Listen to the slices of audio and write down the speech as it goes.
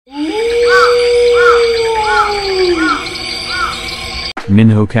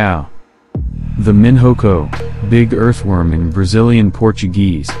Minhocão. The minhoco, big earthworm in Brazilian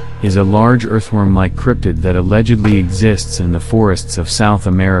Portuguese, is a large earthworm-like cryptid that allegedly exists in the forests of South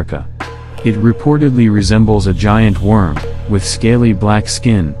America. It reportedly resembles a giant worm, with scaly black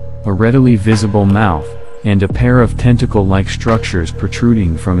skin, a readily visible mouth, and a pair of tentacle-like structures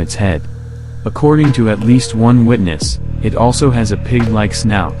protruding from its head. According to at least one witness, it also has a pig-like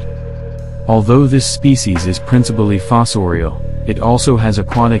snout. Although this species is principally fossorial, it also has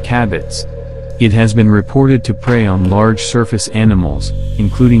aquatic habits. It has been reported to prey on large surface animals,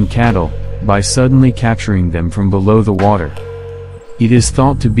 including cattle, by suddenly capturing them from below the water. It is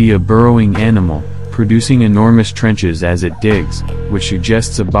thought to be a burrowing animal, producing enormous trenches as it digs, which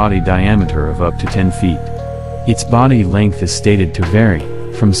suggests a body diameter of up to 10 feet. Its body length is stated to vary,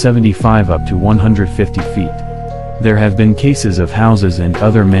 from 75 up to 150 feet. There have been cases of houses and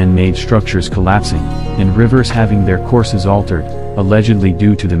other man-made structures collapsing, and rivers having their courses altered, allegedly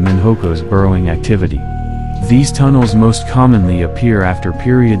due to the minhoco's burrowing activity. These tunnels most commonly appear after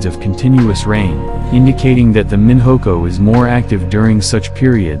periods of continuous rain, indicating that the minhoco is more active during such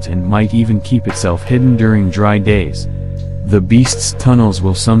periods and might even keep itself hidden during dry days. The beast's tunnels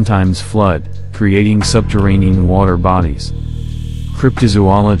will sometimes flood, creating subterranean water bodies.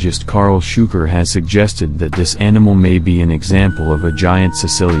 Cryptozoologist Carl Schuker has suggested that this animal may be an example of a giant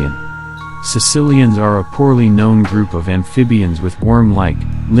Sicilian. Sicilians are a poorly known group of amphibians with worm-like,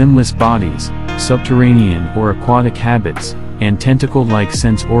 limbless bodies, subterranean or aquatic habits, and tentacle-like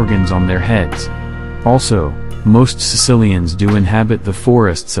sense organs on their heads. Also, most Sicilians do inhabit the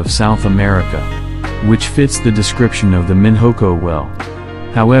forests of South America, which fits the description of the minhoco well.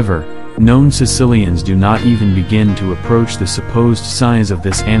 However, known Sicilians do not even begin to approach the supposed size of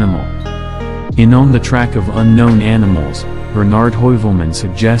this animal. In On the Track of Unknown Animals, Bernard Heuvelman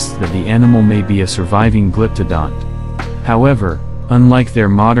suggests that the animal may be a surviving glyptodont. However, unlike their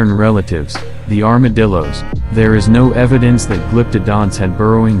modern relatives, the armadillos, there is no evidence that glyptodonts had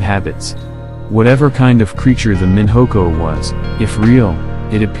burrowing habits. Whatever kind of creature the minhoco was, if real,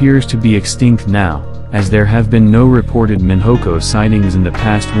 it appears to be extinct now, as there have been no reported minhoco sightings in the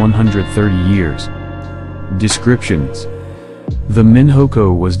past 130 years. Descriptions. The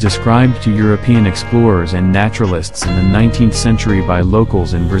minhoco was described to European explorers and naturalists in the 19th century by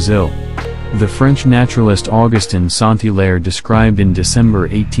locals in Brazil. The French naturalist Augustin Saint-Hilaire described in December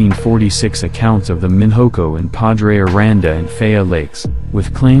 1846 accounts of the minhoco in Padre Aranda and Faya lakes,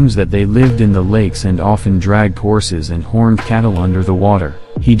 with claims that they lived in the lakes and often dragged horses and horned cattle under the water.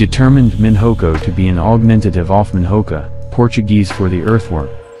 He determined minhoco to be an augmentative of minhoca, Portuguese for the earthworm.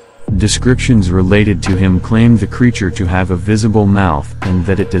 Descriptions related to him claimed the creature to have a visible mouth and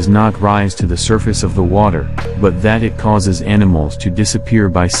that it does not rise to the surface of the water, but that it causes animals to disappear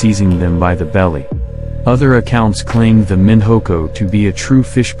by seizing them by the belly. Other accounts claimed the minhoco to be a true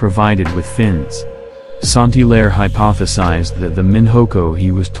fish provided with fins. Saint-Hilaire hypothesized that the minhoco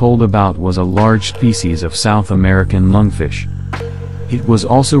he was told about was a large species of South American lungfish. It was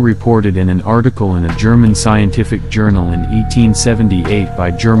also reported in an article in a German scientific journal in 1878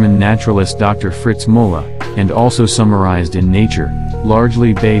 by German naturalist Dr. Fritz Müller, and also summarized in Nature,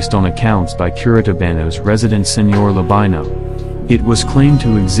 largely based on accounts by Curatabano's resident Senor Labino. It was claimed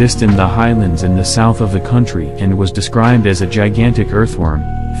to exist in the highlands in the south of the country and was described as a gigantic earthworm,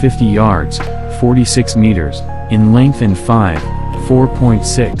 50 yards, 46 meters, in length and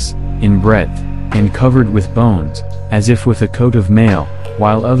 4.6, in breadth, and covered with bones, as if with a coat of mail,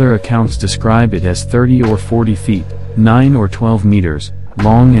 while other accounts describe it as 30 or 40 feet, 9 or 12 meters,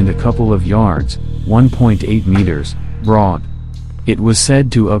 long and a couple of yards, 1.8 meters, broad. It was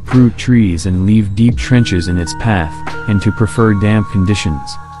said to uproot trees and leave deep trenches in its path, and to prefer damp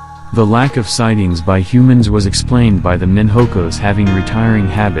conditions. The lack of sightings by humans was explained by the minhocos having retiring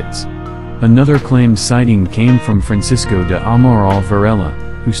habits. Another claimed sighting came from Francisco de Amaral Varela,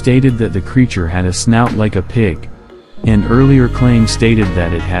 who stated that the creature had a snout like a pig. An earlier claim stated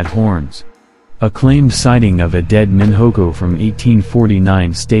that it had horns. A claimed sighting of a dead minhoco from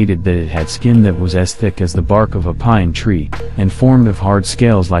 1849 stated that it had skin that was as thick as the bark of a pine tree, and formed of hard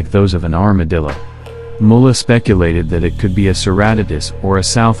scales like those of an armadillo. Mulla speculated that it could be a Ceratodus or a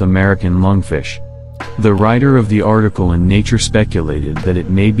South American lungfish. The writer of the article in Nature speculated that it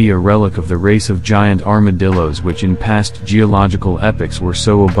may be a relic of the race of giant armadillos which in past geological epochs were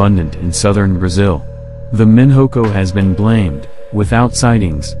so abundant in southern Brazil. The minhoco has been blamed, without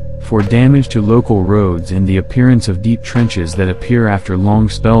sightings, for damage to local roads and the appearance of deep trenches that appear after long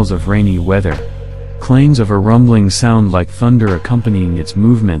spells of rainy weather. Claims of a rumbling sound like thunder accompanying its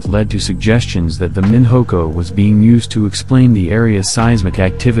movement led to suggestions that the minhoco was being used to explain the area's seismic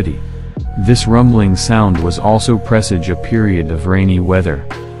activity. This rumbling sound was also presage a period of rainy weather.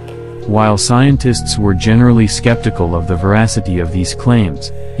 While scientists were generally skeptical of the veracity of these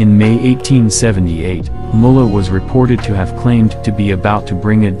claims, in May 1878, Muller was reported to have claimed to be about to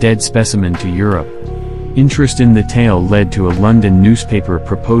bring a dead specimen to Europe. Interest in the tale led to a London newspaper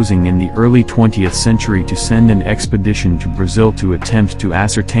proposing in the early 20th century to send an expedition to Brazil to attempt to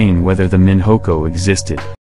ascertain whether the Minhocão existed.